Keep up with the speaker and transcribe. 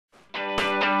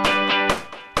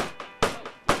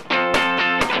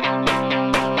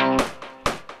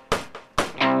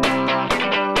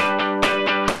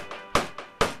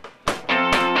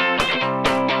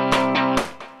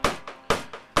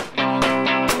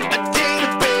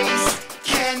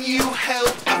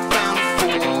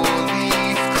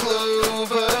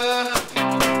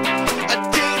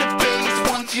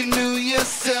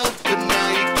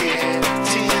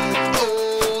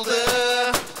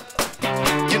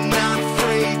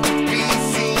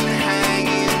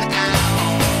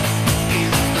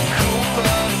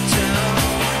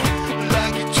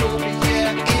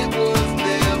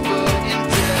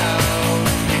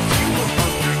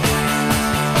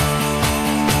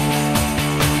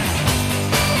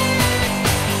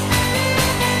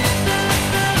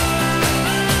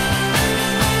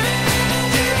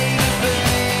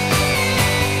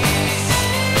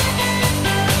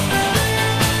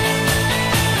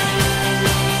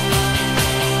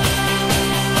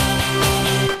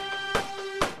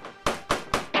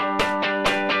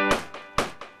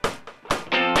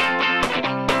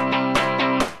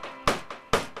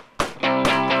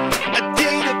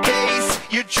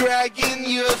dragging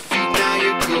your feet, now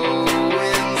you're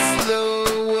going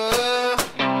slower.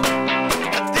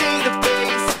 A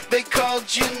database, they called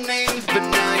your names, but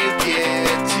now you're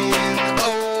getting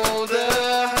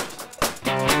older.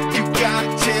 You got a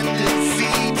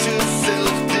tendency to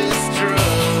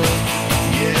self-destruct.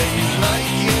 Yeah, you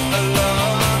like it a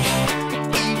lot,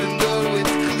 even though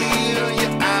it's clear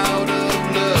you're out of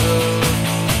love.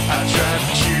 I try to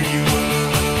cheer you up.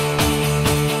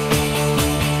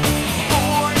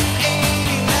 Born in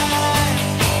 '89,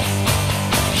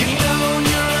 you know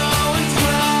you're always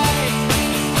right,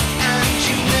 and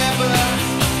you never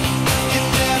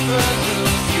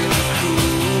lose your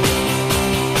cool.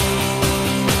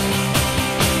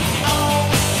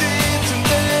 Always sitting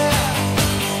there,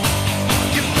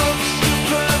 you look so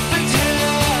perfect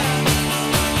here.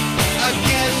 I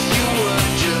guess you were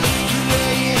just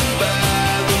playing by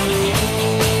the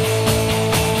rules.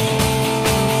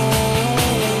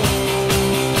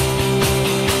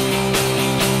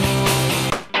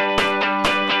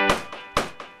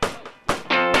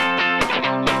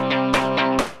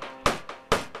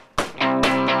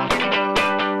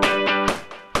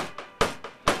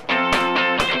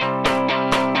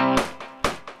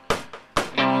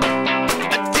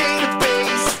 A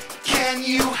database, can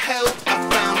you help? I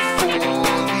found a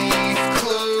four-leaf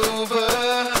clover.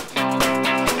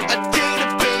 A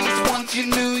database, once you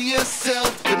knew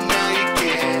yourself, but now you're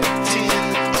getting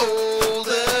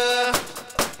older.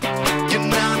 You're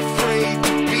not afraid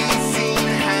to be seen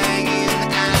hanging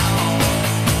out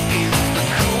in the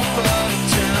cool part of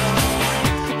town.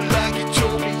 Like you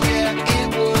told me, yeah, it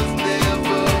was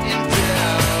never in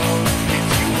doubt if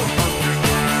you were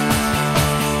underground.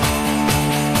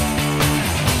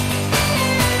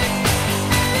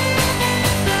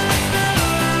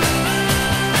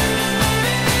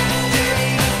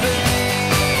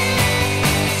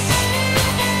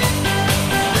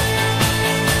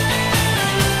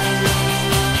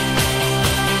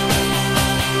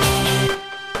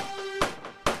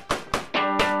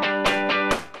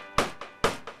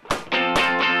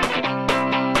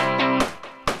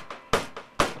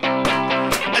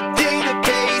 A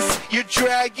database, you're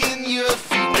dragging your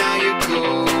feet, now you're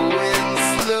going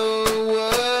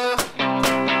slower.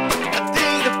 A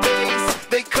database,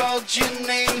 they called your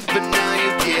names, but now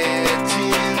you're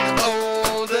getting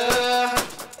older.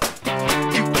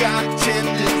 You got a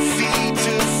tendency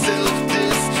to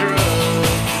self-destruct.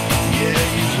 Yeah,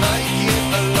 you like it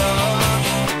a lot,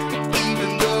 even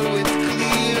though it's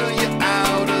clear you're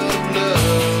out of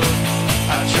love.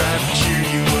 I try to cheer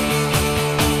you up.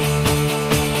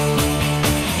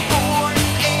 Born in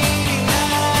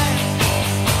 '89,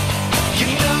 you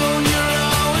know you're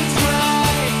always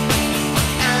right,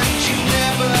 and you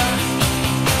never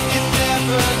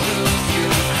lose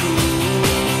your cool.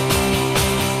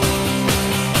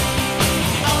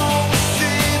 Always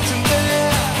sitting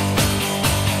there,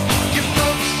 you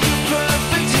look so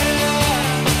perfect here.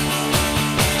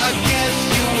 I guess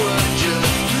you were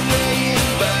just playing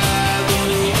by the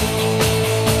rules.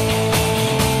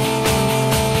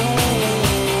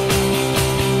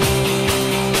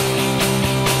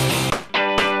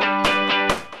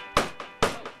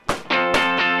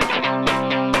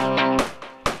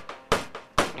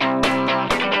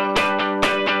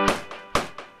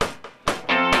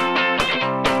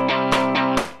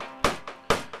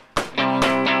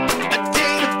 A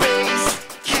database,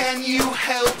 can you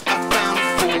help? I found a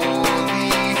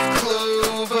four-leaf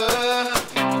clover.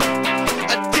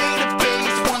 A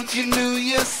database, once you knew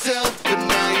yourself, but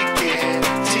now you're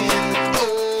getting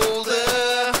older.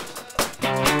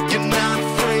 You're not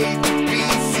afraid to be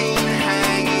seen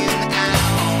hanging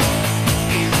out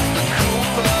in the cool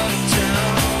part of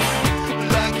town.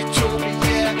 Like you told me,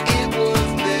 yeah, it was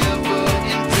never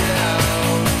in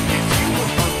doubt if you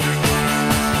were underground.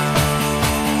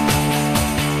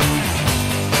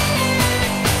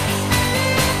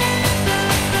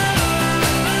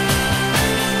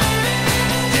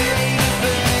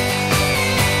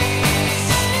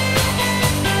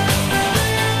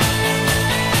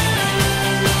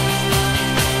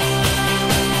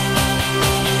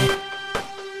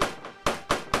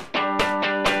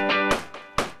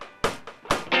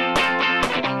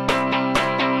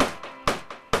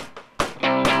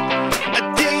 A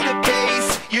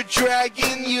database, you're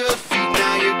dragging your feet,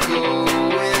 now you're going